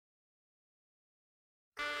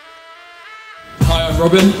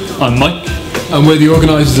Robin. I'm Mike. And we're the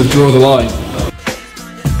organisers of Draw the Line.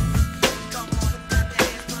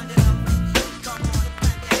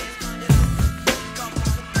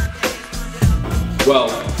 Well,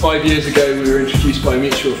 5 years ago we were introduced by a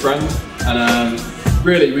mutual friend, and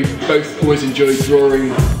really we both always enjoyed drawing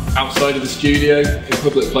outside of the studio, in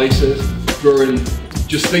public places, drawing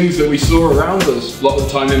just things that we saw around us, a lot of the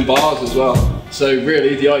time in bars as well. So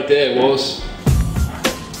really the idea was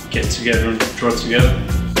get together and draw together.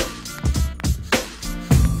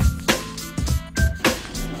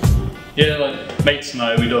 Yeah, like mates and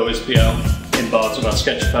I, we'd always be out in bars with our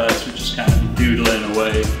sketch pads, we'd just kind of doodling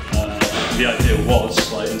away. The idea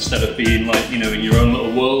was, like, instead of being like, you know, in your own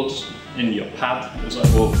little world, in your pad, it was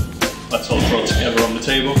like, well, let's all draw together on the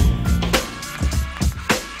table.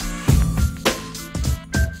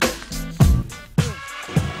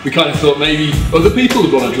 We kind of thought maybe other people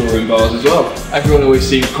would want to draw in bars as well. Everyone always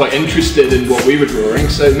seemed quite interested in what we were drawing,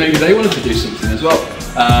 so maybe they wanted to do something as well.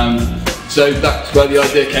 So that's where the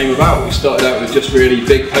idea came about. We started out with just really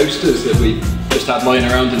big posters that we just had lying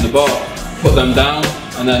around in the bar, put them down,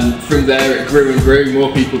 and then from there it grew and grew,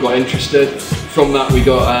 more people got interested. From that we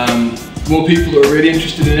got more people who are really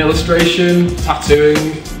interested in illustration,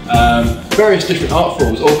 tattooing, various different art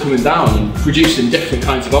forms all coming down and producing different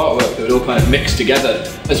kinds of artwork that would all kind of mix together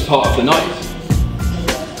as part of the night.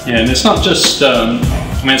 Yeah, and it's not just, I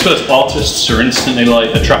mean, I suppose artists are instantly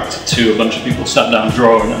like attracted to a bunch of people sat down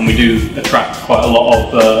drawing, and we do attract quite a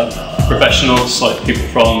lot of professionals, like people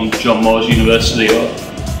from John Moores University or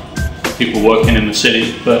people working in the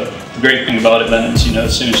city. But the great thing about it then is, you know,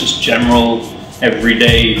 as soon as just general,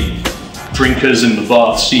 everyday drinkers in the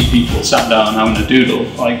bar see people sat down having a doodle,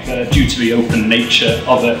 like due to the open nature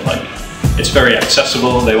of it, like it's very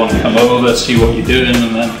accessible, they want to come over, see what you're doing,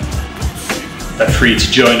 and then they're free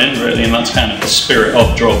to join in really, and that's kind of the spirit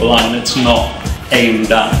of Draw the Line. It's not aimed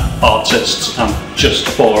at artists and just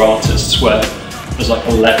for artists, where there's like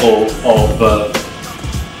a level of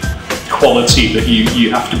quality that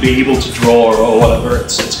you have to be able to draw or whatever.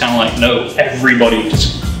 It's kind of like, no, everybody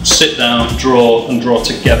just sit down, draw, and draw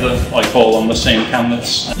together, like all on the same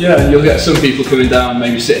canvas. Yeah, and you'll get some people coming down,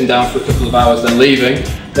 maybe sitting down for a couple of hours, then leaving.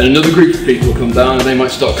 Then another group of people come down and they might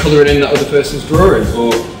start colouring in that other person's drawing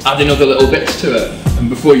or adding other little bits to it. And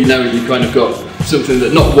before you know it, you've kind of got something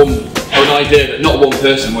that not one, or an idea that not one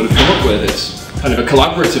person would have come up with. It's kind of a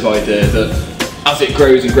collaborative idea that as it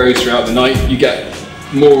grows and grows throughout the night, you get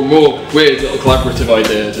more and more weird little collaborative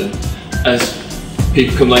ideas. And as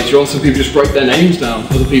people come later on, some people just write their names down,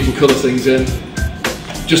 other people colour things in.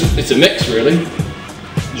 Just, it's a mix really.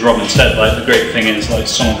 As Robin said, like the great thing is, like,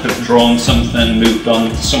 someone could have drawn something, moved on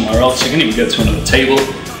to somewhere else. You can even go to another table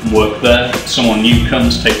and work there. Someone new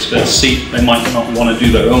comes, takes their seat. They might not want to do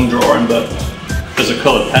their own drawing, but if there's a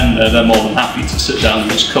coloured pen there, they're more than happy to sit down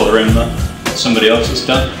and just colour in what somebody else has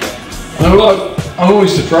done. I'm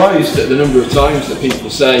always surprised at the number of times that people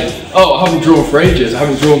say, oh, I haven't drawn for ages, I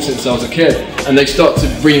haven't drawn since I was a kid, and they start to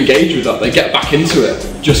re-engage with that, they get back into it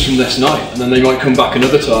just from this night, and then they might come back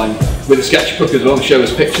another time with a sketchbook as well and show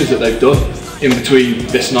us pictures that they've done in between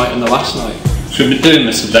this night and the last night. So we've been doing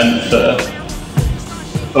this event for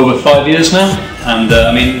over 5 years now, and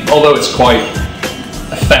I mean, although it's quite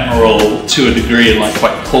ephemeral to a degree and like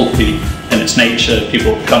quite pulpy in its nature,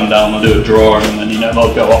 people come down and do a drawing and then, you know,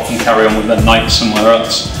 they'll go off and carry on with their night somewhere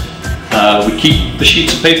else. We keep the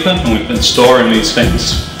sheets of paper and we've been storing these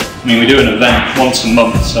things. I mean, we do an event once a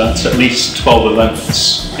month, so it's at least 12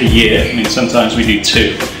 events a year. I mean, sometimes we do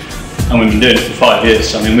 2, and we've been doing it for 5 years.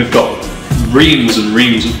 So, I mean, we've got reams and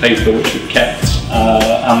reams of paper which we've kept,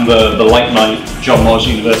 and the Light Night John Moores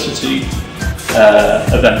University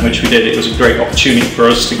event which we did, it was a great opportunity for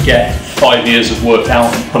us to get 5 years of work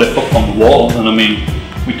out and put it up on the wall, and I mean,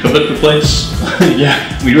 we covered the place. Yeah,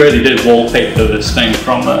 we really did wallpaper this thing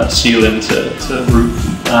from ceiling to roof,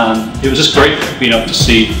 and it was just great being able to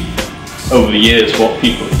see over the years what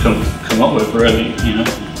people have come up with, really, you know,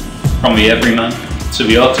 from the everyman to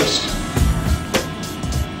the artist.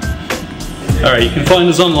 Alright, you can find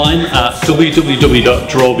us online at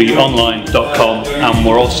www.drawbeonline.com, and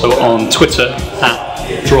we're also on Twitter at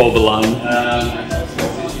drawtheline.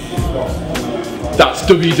 That's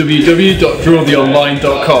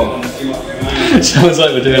www.drawtheonline.com. Sounds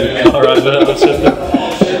like we're doing a car advert or something.